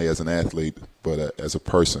 not only as an athlete but as a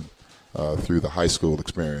person through the high school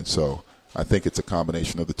experience. So I think it's a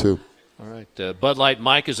combination of the two. All right. Bud Light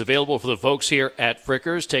Mike is available for the folks here at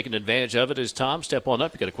Frickers. Taking advantage of it is Tom. Step on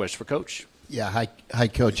up. You got a question for Coach? Yeah. Hi,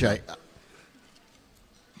 Coach.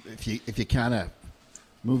 If you kind of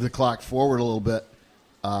move the clock forward a little bit,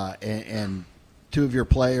 and two of your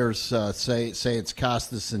players say it's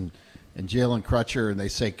Costas and Jalen Crutcher, and they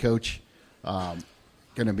say, Coach, going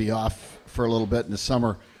to be off for a little bit in the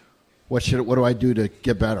summer. What do I do to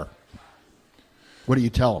get better? What do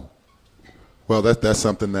you tell them? Well, that's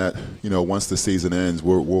something that, once the season ends,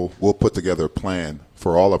 we'll put together a plan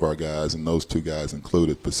for all of our guys, and those two guys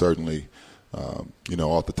included. But certainly,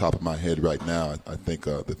 off the top of my head right now, I think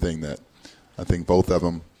the thing that I think both of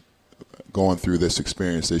them going through this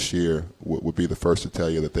experience this year would be the first to tell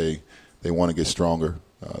you that they want to get stronger.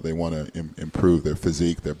 They want to improve their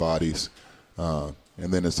physique, their bodies. And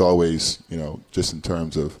then it's always, just in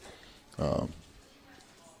terms of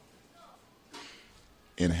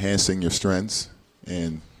enhancing your strengths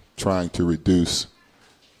and trying to reduce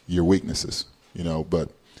your weaknesses, But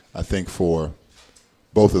I think for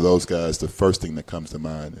both of those guys, the first thing that comes to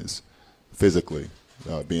mind is physically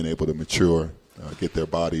being able to mature, get their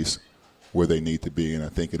bodies where they need to be. And I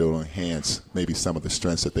think it'll enhance maybe some of the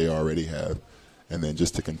strengths that they already have. And then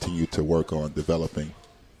just to continue to work on developing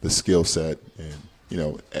the skill set. And,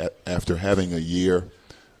 after having a year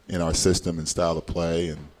in our system and style of play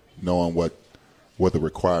and knowing what the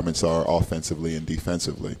requirements are offensively and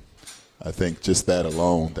defensively, I think just that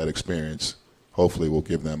alone, that experience, hopefully will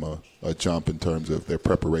give them a jump in terms of their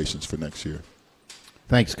preparations for next year.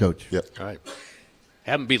 Thanks, Coach. Yep. All right.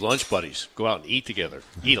 Have them be lunch buddies. Go out and eat together.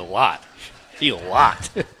 Eat a lot. Eat a lot.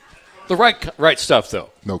 The right stuff, though.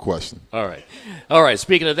 No question. All right.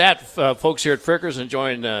 Speaking of that, folks here at Frickers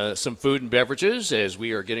enjoying some food and beverages as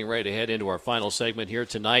we are getting ready to head into our final segment here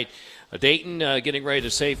tonight. Dayton getting ready to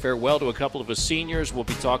say farewell to a couple of his seniors. We'll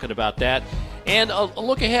be talking about that. And a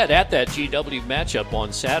look ahead at that GW matchup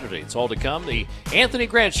on Saturday. It's all to come. The Anthony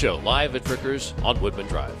Grant Show live at Frickers on Woodman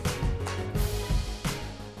Drive.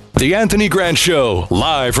 The Anthony Grant Show,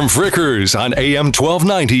 live from Frickers on AM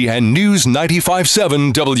 1290 and News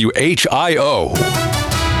 95.7 WHIO.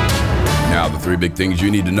 Now, the three big things you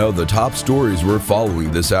need to know, the top stories we're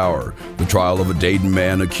following this hour. The trial of a Dayton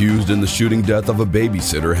man accused in the shooting death of a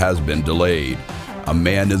babysitter has been delayed. A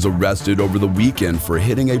man is arrested over the weekend for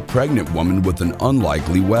hitting a pregnant woman with an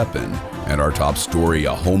unlikely weapon. And our top story,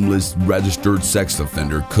 a homeless registered sex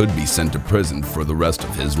offender could be sent to prison for the rest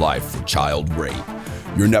of his life for child rape.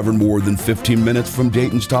 You're never more than 15 minutes from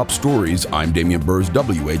Dayton's top stories. I'm Damian Burrs,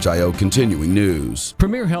 WHIO Continuing News.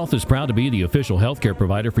 Premier Health is proud to be the official healthcare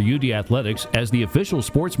provider for UD Athletics. As the official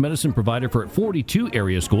sports medicine provider for 42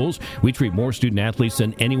 area schools, we treat more student athletes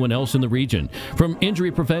than anyone else in the region. From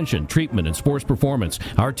injury prevention, treatment, and sports performance,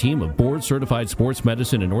 our team of board-certified sports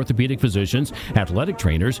medicine and orthopedic physicians, athletic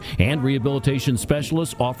trainers, and rehabilitation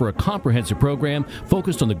specialists offer a comprehensive program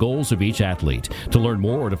focused on the goals of each athlete. To learn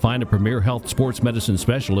more or to find a Premier Health sports medicine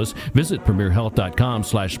specialist, visit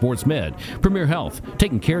premierhealth.com/sportsmed. Premier Health,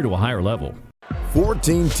 taking care to a higher level.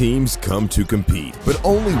 14 teams come to compete, but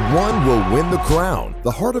only one will win the crown. The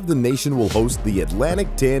Heart of the Nation will host the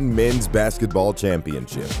Atlantic 10 Men's Basketball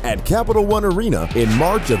Championship at Capital One Arena in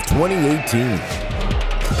March of 2018.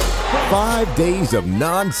 5 days of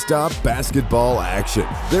non-stop basketball action.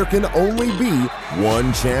 There can only be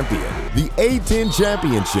one champion. The A-10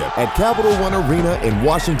 Championship at Capital One Arena in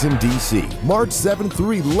Washington, D.C. March 7th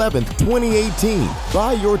through 11th, 2018.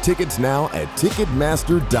 Buy your tickets now at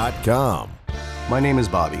Ticketmaster.com. My name is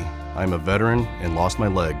Bobby. I'm a veteran and lost my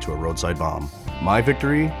leg to a roadside bomb. My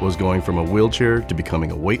victory was going from a wheelchair to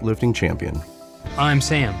becoming a weightlifting champion. I'm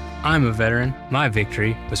Sam. I'm a veteran. My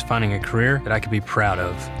victory was finding a career that I could be proud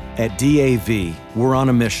of. At DAV, we're on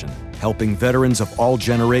a mission, helping veterans of all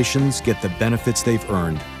generations get the benefits they've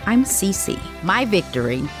earned. I'm Cece. My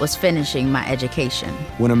victory was finishing my education.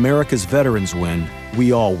 When America's veterans win,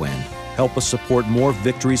 we all win. Help us support more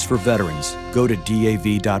victories for veterans. Go to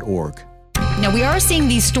DAV.org. Now, we are seeing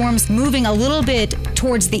these storms moving a little bit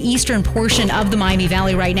towards the eastern portion of the Miami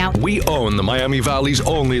Valley right now. We own the Miami Valley's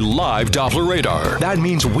only live Doppler radar. That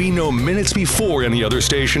means we know minutes before any other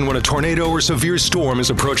station when a tornado or severe storm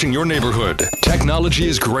is approaching your neighborhood. Technology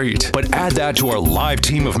is great, but add that to our live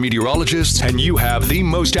team of meteorologists, and you have the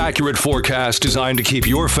most accurate forecast designed to keep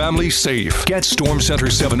your family safe. Get Storm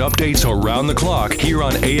Center 7 updates around the clock here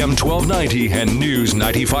on AM 1290 and News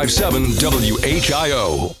 95.7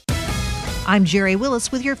 WHIO. I'm Jerry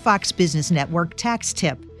Willis with your Fox Business Network tax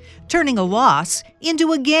tip. Turning a loss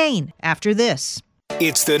into a gain after this.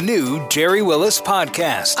 It's the new Jerry Willis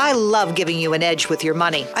Podcast. I love giving you an edge with your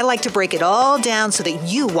money. I like to break it all down so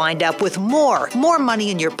that you wind up with more money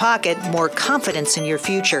in your pocket, more confidence in your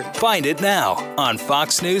future. Find it now on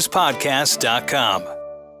FoxNewsPodcast.com.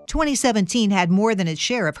 2017 had more than its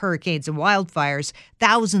share of hurricanes and wildfires.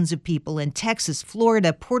 Thousands of people in Texas,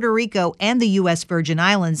 Florida, Puerto Rico, and the U.S. Virgin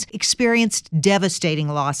Islands experienced devastating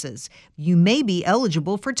losses. You may be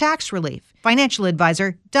eligible for tax relief. Financial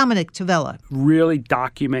advisor Dominic Tavella. Really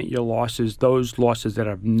document your losses, those losses that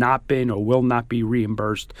have not been or will not be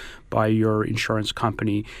reimbursed by your insurance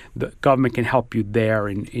company. The government can help you there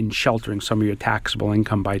in sheltering some of your taxable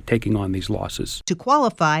income by taking on these losses. To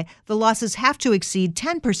qualify, the losses have to exceed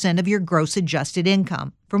 10% of your gross adjusted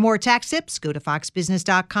income. For more tax tips, go to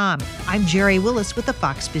foxbusiness.com. I'm Jerry Willis with the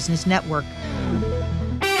Fox Business Network.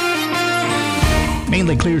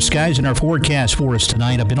 Mainly clear skies in our forecast for us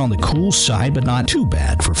tonight. A bit on the cool side, but not too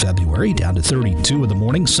bad for February. Down to 32 in the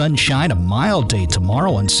morning. Sunshine, a mild day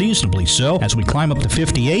tomorrow, unseasonably so. As we climb up to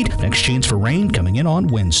 58, next chance for rain coming in on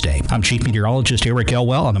Wednesday. I'm Chief Meteorologist Eric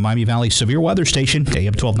Elwell on the Miami Valley Severe Weather Station,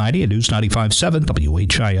 AM 1290 and News 95.7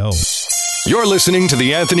 WHIO. You're listening to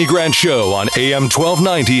The Anthony Grant Show on AM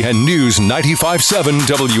 1290 and News 95.7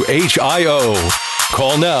 WHIO.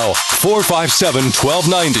 Call now,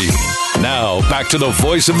 457-1290. Now, back to the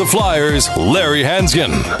voice of the Flyers, Larry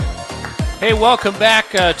Hansgen. Hey, welcome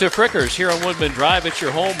back to Frickers here on Woodman Drive. It's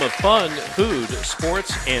your home of fun, food,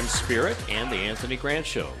 sports, and spirit, and The Anthony Grant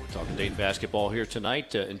Show. We're talking Dayton basketball here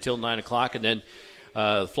tonight until 9 o'clock, and then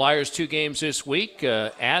Flyers 2 games this week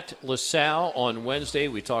at LaSalle on Wednesday.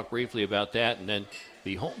 We talked briefly about that, and then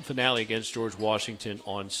the home finale against George Washington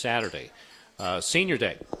on Saturday. Senior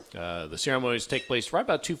Day. The ceremonies take place right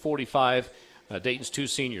about 2:45. Dayton's 2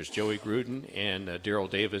 seniors, Joey Gruden and Daryl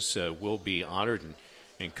Davis, will be honored.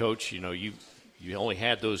 And Coach, you know, you only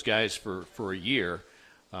had those guys for a year,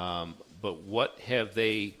 but what have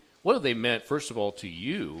they meant, first of all, to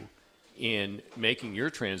you in making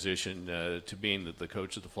your transition to being the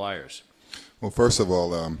coach of the Flyers? Well, first of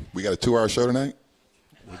all, we got a 2-hour show tonight.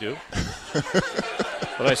 We do?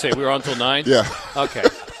 What did I say? We were on until 9? Yeah. Okay.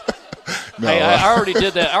 No, I already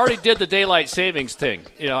did that. I already did the daylight savings thing.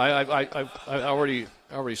 You know, I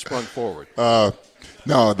already sprung forward?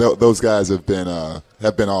 No, those guys have been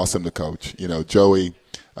awesome to coach. You know, Joey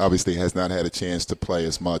obviously has not had a chance to play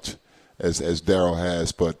as much as Daryl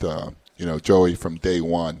has, but you know, Joey from day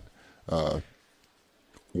one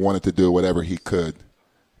wanted to do whatever he could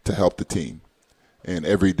to help the team, and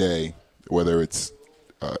every day, whether it's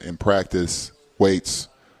in practice, weights,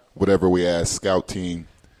 whatever we ask, scout team,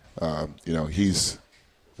 you know, he's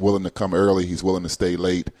willing to come early, he's willing to stay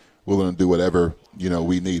late, willing to do whatever, you know,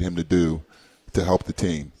 we need him to do to help the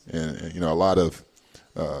team. And you know, a lot of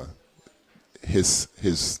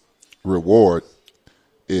his reward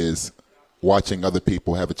is watching other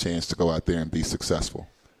people have a chance to go out there and be successful,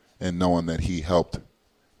 and knowing that he helped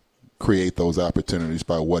create those opportunities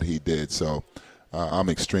by what he did. So I'm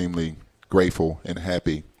extremely grateful and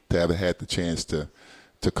happy to have had the chance to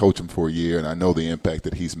coach him for a year, and I know the impact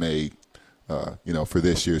that he's made, you know, for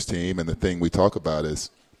this year's team. And the thing we talk about is,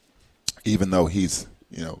 even though he's,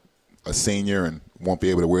 you know, a senior and won't be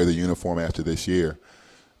able to wear the uniform after this year,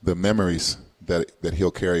 the memories that he'll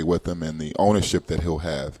carry with him and the ownership that he'll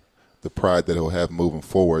have, the pride that he'll have moving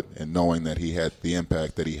forward, and knowing that he had the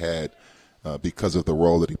impact that he had because of the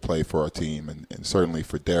role that he played for our team, and certainly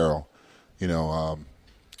for Daryl. You know,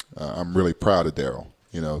 I'm really proud of Daryl,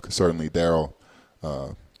 you know, because certainly Daryl,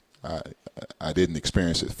 I didn't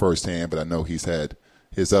experience it firsthand, but I know he's had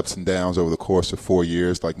his ups and downs over the course of 4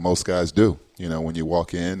 years, like most guys do. You know, when you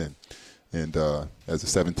walk in and as a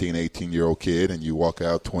 17, 18-year-old kid, and you walk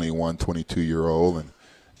out 21, 22-year-old,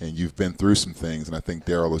 and you've been through some things, and I think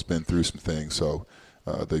Daryl has been through some things. So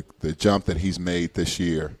the jump that he's made this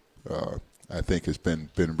year, I think has been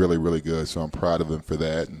really, really good. So I'm proud of him for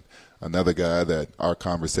that. And another guy that our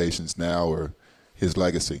conversations now are his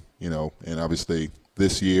legacy, you know, and obviously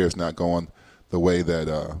this year is not going the way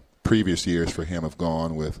that previous years for him have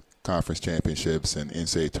gone with conference championships and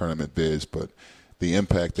NCAA tournament bids, but the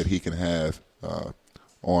impact that he can have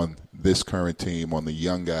on this current team, on the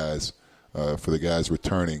young guys, for the guys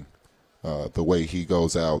returning, the way he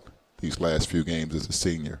goes out these last few games as a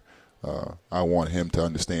senior. I want him to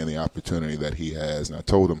understand the opportunity that he has. And I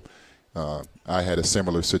told him I had a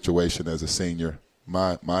similar situation as a senior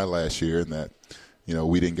my last year, in that, you know,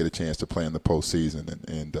 we didn't get a chance to play in the postseason.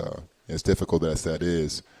 And as difficult as that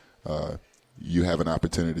is, you have an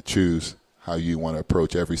opportunity to choose how you want to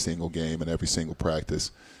approach every single game and every single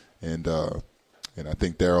practice. And I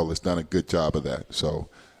think Daryl has done a good job of that. So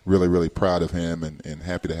really, really proud of him, and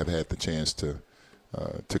happy to have had the chance to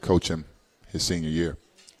coach him his senior year.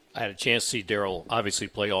 I had a chance to see Daryl obviously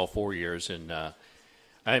play all 4 years, and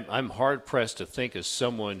I'm hard-pressed to think of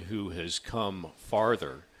someone who has come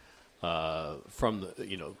farther from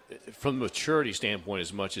the maturity standpoint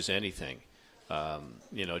as much as anything.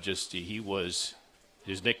 You know, just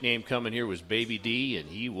his nickname coming here was Baby D, and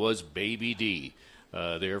he was Baby D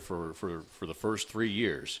there for the first 3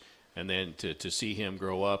 years, and then to see him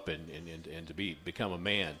grow up and to become a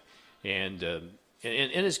man, and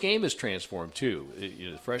his game has transformed too. You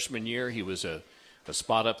know, the freshman year he was a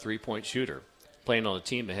spot-up 3-point shooter, playing on a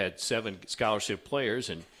team that had 7 scholarship players,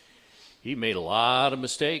 and he made a lot of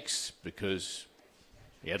mistakes because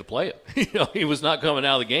he had to play it. You know, he was not coming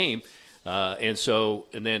out of the game. And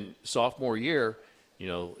then sophomore year, you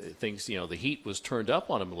know, things, you know, the heat was turned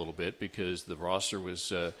up on him a little bit because the roster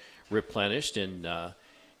was replenished, and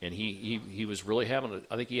he was really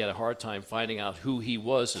I think he had a hard time finding out who he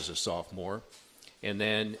was as a sophomore. And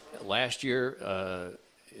then last year,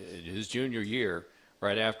 his junior year,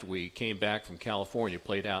 right after we came back from California,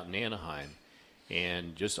 played out in Anaheim,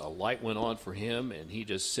 and just a light went on for him, and he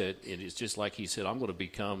just said, it's just like he said, I'm going to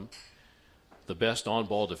become the best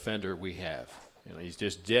on-ball defender we have. You know, he's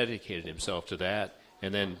just dedicated himself to that.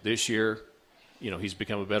 And then this year, you know, he's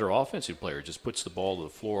become a better offensive player. Just puts the ball to the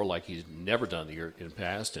floor like he's never done the year in the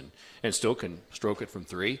past, and still can stroke it from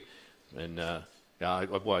 3. And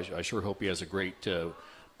I sure hope he has a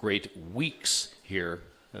great weeks here,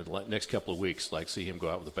 the next couple of weeks. Like, see him go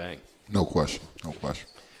out with a bang. No question. No question.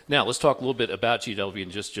 Now let's talk a little bit about GW,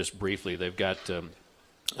 and just briefly, they've got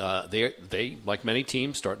they like many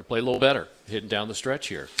teams starting to play a little better, heading down the stretch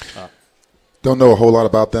here. Don't know a whole lot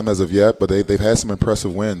about them as of yet, but they've had some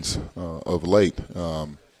impressive wins of late.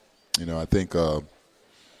 You know, I think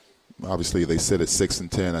obviously they sit at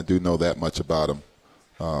 6-10. I do know that much about them.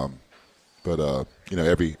 But you know,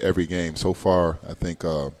 every game so far, I think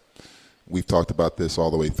we've talked about this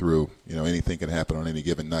all the way through. You know, anything can happen on any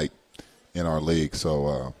given night in our league.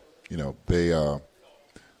 So you know,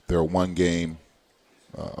 they're one game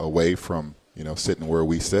away from, you know, sitting where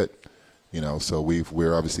we sit, So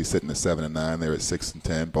we're obviously sitting at 7-9. They're at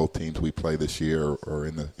 6-10. Both teams we play this year or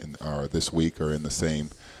this week are in the same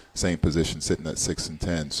position, sitting at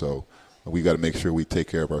 6-10. So we got to make sure we take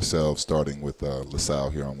care of ourselves, starting with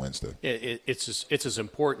LaSalle here on Wednesday. It's as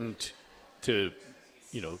important to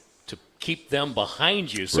keep them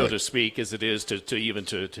behind you, so to speak, as it is to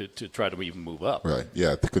try to even move up. Right.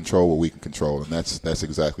 Yeah. To control what we can control, and that's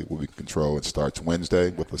exactly what we can control. It starts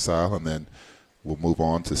Wednesday with LaSalle, and then we'll move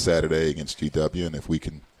on to Saturday against GW, and if we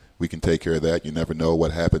can take care of that, you never know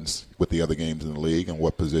what happens with the other games in the league and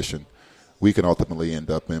what position we can ultimately end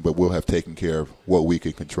up in, but we'll have taken care of what we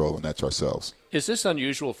can control, and that's ourselves. Is this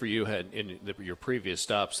unusual for you in your previous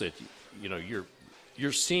stops that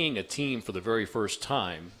you're seeing a team for the very first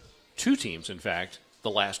time, two teams, in fact, the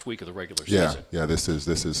last week of the regular season? Yeah. This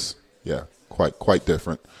is quite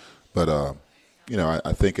different, but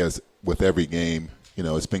I think as with every game,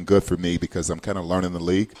 it's been good for me because I'm kind of learning the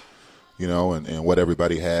league, and what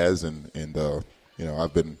everybody has, and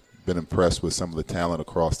I've been impressed with some of the talent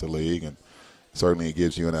across the league, and certainly it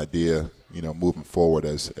gives you an idea, moving forward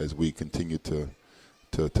as we continue to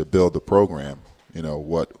build the program,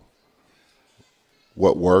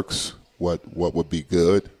 what works, what would be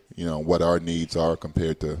good, what our needs are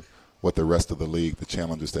compared to what the rest of the league, the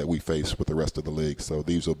challenges that we face with the rest of the league. So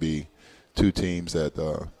these will be two teams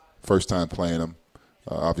that first time playing them.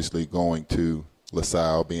 Obviously going to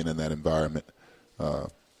LaSalle, being in that environment,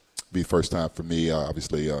 be first time for me,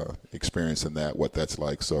 obviously experiencing what that's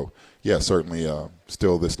like. So, yeah, certainly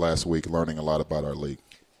still this last week learning a lot about our league.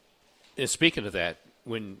 And speaking of that,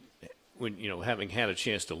 when having had a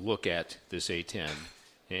chance to look at this A10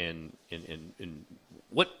 and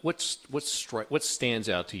what stands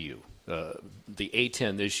out to you? The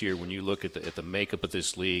A10 this year, when you look at the makeup of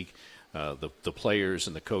this league, the players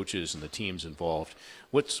and the coaches and the teams involved,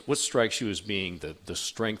 what strikes you as being the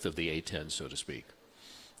strength of the A10, so to speak?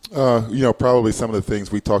 Probably some of the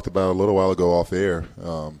things we talked about a little while ago off air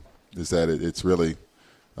is that it's really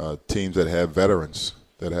teams that have veterans,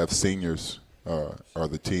 that have seniors, are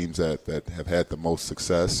the teams that have had the most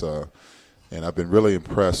success. And I've been really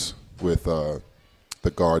impressed with the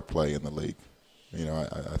guard play in the league.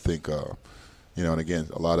 I think, and again,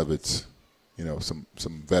 a lot of it's,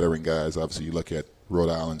 some veteran guys. Obviously, you look at Rhode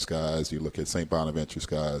Island's guys, you look at St. Bonaventure's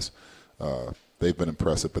guys. They've been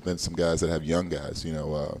impressive. But then some guys that have young guys.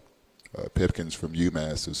 Pipkins from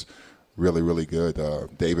UMass is really, really good.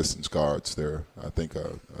 Davison's guards. They're, I think,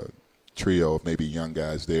 a trio of maybe young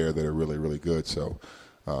guys there that are really, really good. So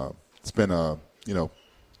it's been,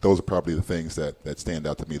 those are probably the things that stand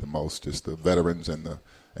out to me the most, just the veterans and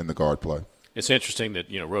the guard play. It's interesting that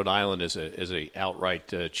Rhode Island as a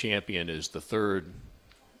outright champion is the third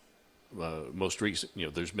most recent.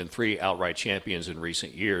 There's been 3 outright champions in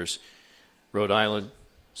recent years. Rhode Island,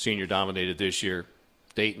 senior dominated this year.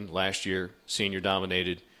 Dayton last year, senior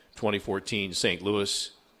dominated. 2014, St.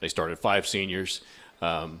 Louis, they started 5 seniors.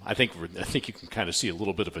 I think you can kind of see a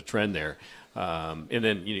little bit of a trend there. And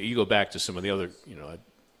then you go back to some of the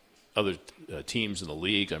other teams in the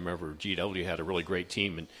league. I remember GW had a really great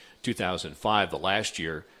team in 2005, the last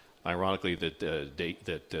year, ironically, that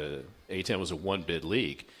A10 was a one-bid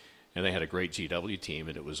league, and they had a great GW team,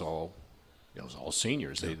 and it was all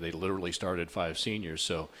seniors. Yeah. They literally started 5 seniors.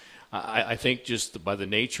 So I think just by the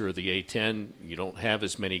nature of the A10, you don't have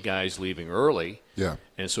as many guys leaving early. Yeah.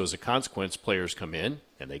 And so as a consequence, players come in,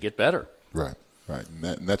 and they get better. Right.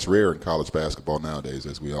 And that's rare in college basketball nowadays,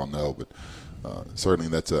 as we all know, but certainly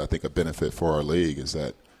that's, I think, a benefit for our league is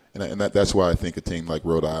that, and that's why I think a team like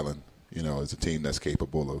Rhode Island, is a team that's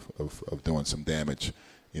capable of doing some damage,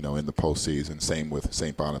 in the postseason. Same with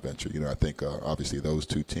St. Bonaventure. I think obviously those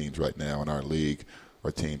 2 teams right now in our league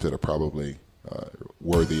are teams that are probably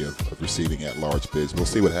worthy of receiving at-large bids. We'll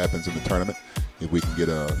see what happens in the tournament if we can get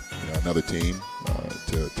another team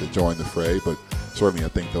to join the fray. But certainly I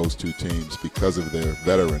think those 2 teams, because of their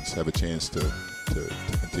veterans, have a chance to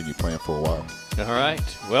continue playing for a while. All right.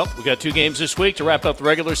 Well, we got 2 games this week to wrap up the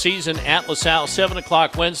regular season at LaSalle, 7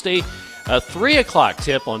 o'clock Wednesday, a 3 o'clock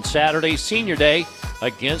tip on Saturday, Senior Day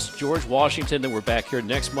against George Washington. Then we're back here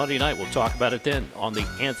next Monday night. We'll talk about it then on the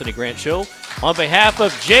Anthony Grant Show. On behalf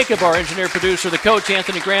of Jacob, our engineer, producer, the coach,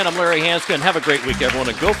 Anthony Grant, I'm Larry Hanska, and have a great week, everyone,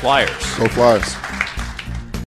 and go Flyers. Go Flyers.